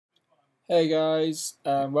Hey guys,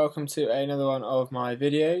 welcome to another one of my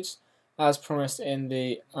videos. As promised in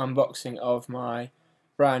the unboxing of my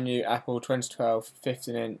brand new Apple 2012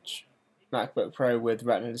 15-inch MacBook Pro with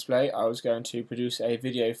Retina Display, I was going to produce a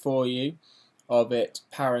video for you of it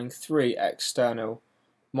powering 3 external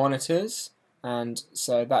monitors, and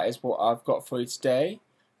so that is what I've got for you today.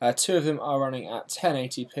 2 of them are running at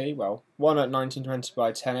 1080p, well, one at 1920 by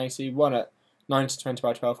 1080, one at 1920 by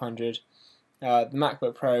 1200. The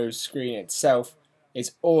MacBook Pro screen itself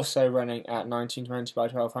is also running at 1920 by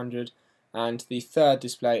 1200, and the third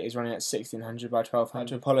display is running at 1600 by 1200. I have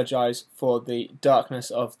to apologise for the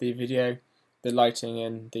darkness of the video. The lighting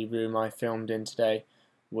in the room I filmed in today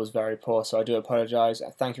was very poor, so I do apologise.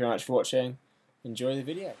 Thank you very much for watching. Enjoy the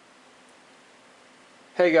video.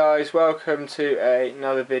 Hey guys, welcome to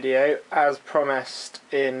another video. As promised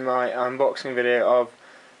in my unboxing video of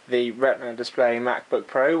the Retina Display MacBook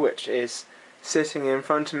Pro, which is sitting in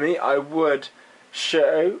front of me, I would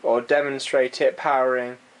show or demonstrate it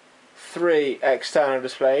powering 3 external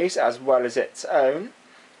displays as well as its own.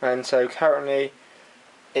 And so currently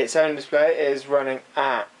its own display is running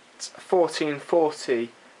at 1440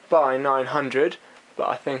 by 900, but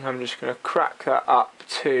I think I'm just going to crack that up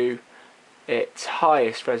to its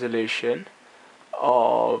highest resolution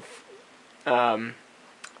of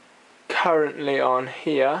currently on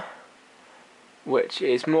here, which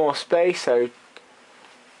is more space, so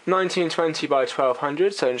 1920 by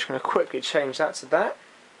 1200, so I'm just going to quickly change that to that.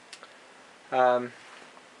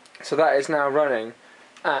 So that is now running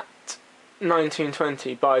at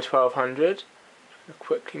 1920 by 1200. I'll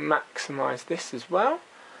quickly maximise this as well.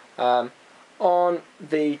 On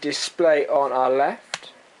the display on our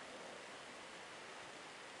left,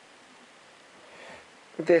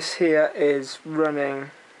 this here is running,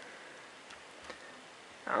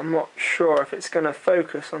 I'm not sure if it's going to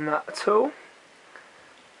focus on that at all,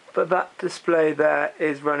 but that display there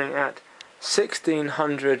is running at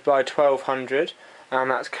 1600 by 1200,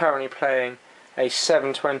 and that's currently playing a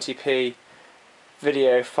 720p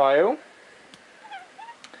video file.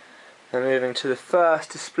 And moving to the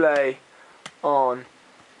first display on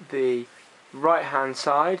the right hand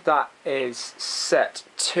side, that is set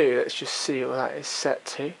to, let's just see what that is set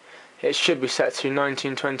to. It should be set to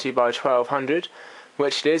 1920 by 1200,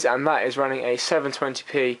 which it is, and that is running a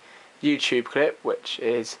 720p YouTube clip, which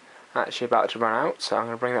is actually about to run out, so I'm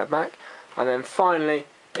going to bring that back. And then finally,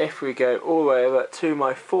 if we go all the way over to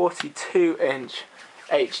my 42-inch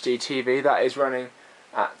HD TV, that is running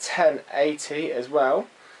at 1080 as well,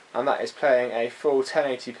 and that is playing a full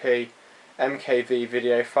 1080p MKV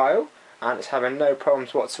video file, and it's having no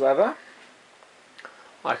problems whatsoever.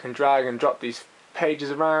 I can drag and drop these pages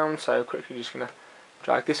around, so quickly just going to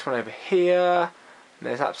drag this one over here.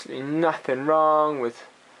 There's absolutely nothing wrong with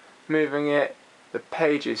moving it. The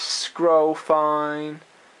pages scroll fine,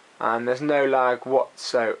 and there's no lag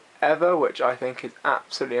whatsoever, which I think is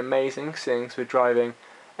absolutely amazing, seeing as we're driving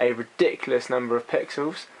a ridiculous number of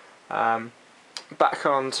pixels. Back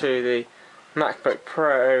onto the MacBook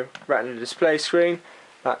Pro Retina Display screen,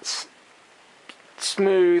 that's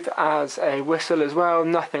smooth as a whistle as well,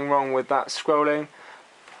 nothing wrong with that scrolling.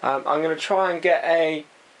 I'm going to try and get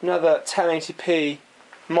another 1080p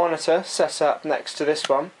monitor set up next to this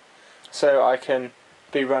one, so I can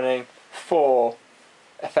be running 4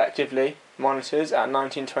 effectively monitors at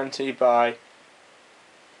 1920 by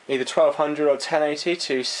either 1200 or 1080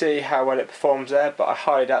 to see how well it performs there, but I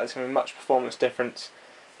highly doubt there's going to be much performance difference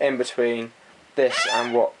in between this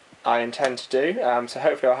and what I intend to do, so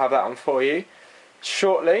hopefully I'll have that on for you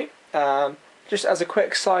shortly. Just as a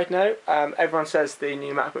quick side note, everyone says the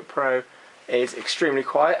new MacBook Pro is extremely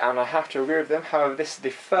quiet, and I have to agree with them. However, this is the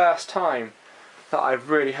first time that I've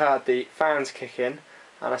really heard the fans kick in,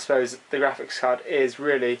 and I suppose the graphics card is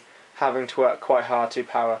really having to work quite hard to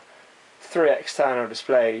power 3 external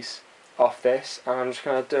displays off this. And I'm just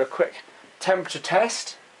going to do a quick temperature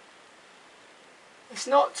test. It's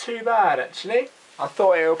not too bad actually. I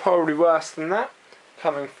thought it would probably be worse than that.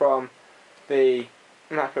 Coming from the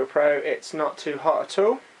MacBook Pro, it's not too hot at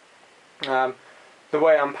all. The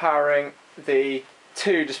way I'm powering the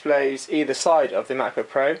 2 displays either side of the MacBook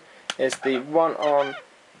Pro is the one on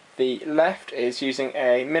the left is using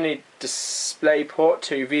a mini display port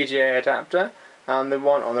to VGA adapter, and the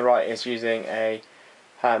one on the right is using a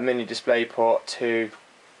mini display port to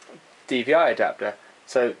DVI adapter.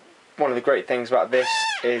 So one of the great things about this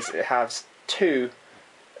is it has 2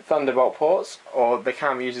 Thunderbolt ports, or they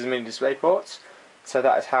can be used as mini display ports, so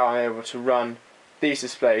that is how I'm able to run these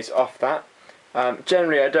displays off that.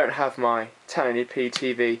 Generally I don't have my 1080p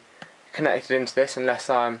TV connected into this unless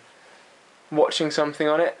I'm watching something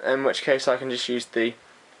on it, in which case I can just use the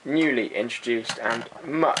newly introduced and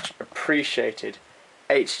much appreciated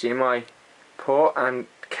HDMI port and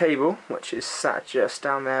cable, which is sat just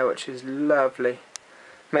down there, which is lovely.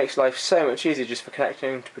 Makes life so much easier just for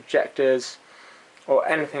connecting to projectors or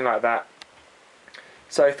anything like that.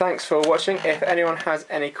 So thanks for watching. If anyone has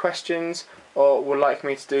any questions or would like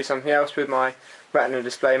me to do something else with my Retina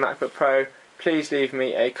Display MacBook Pro, please leave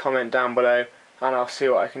me a comment down below and I'll see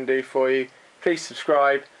what I can do for you. Please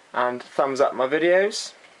subscribe and thumbs up my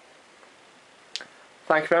videos.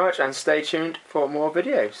 Thank you very much and stay tuned for more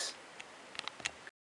videos.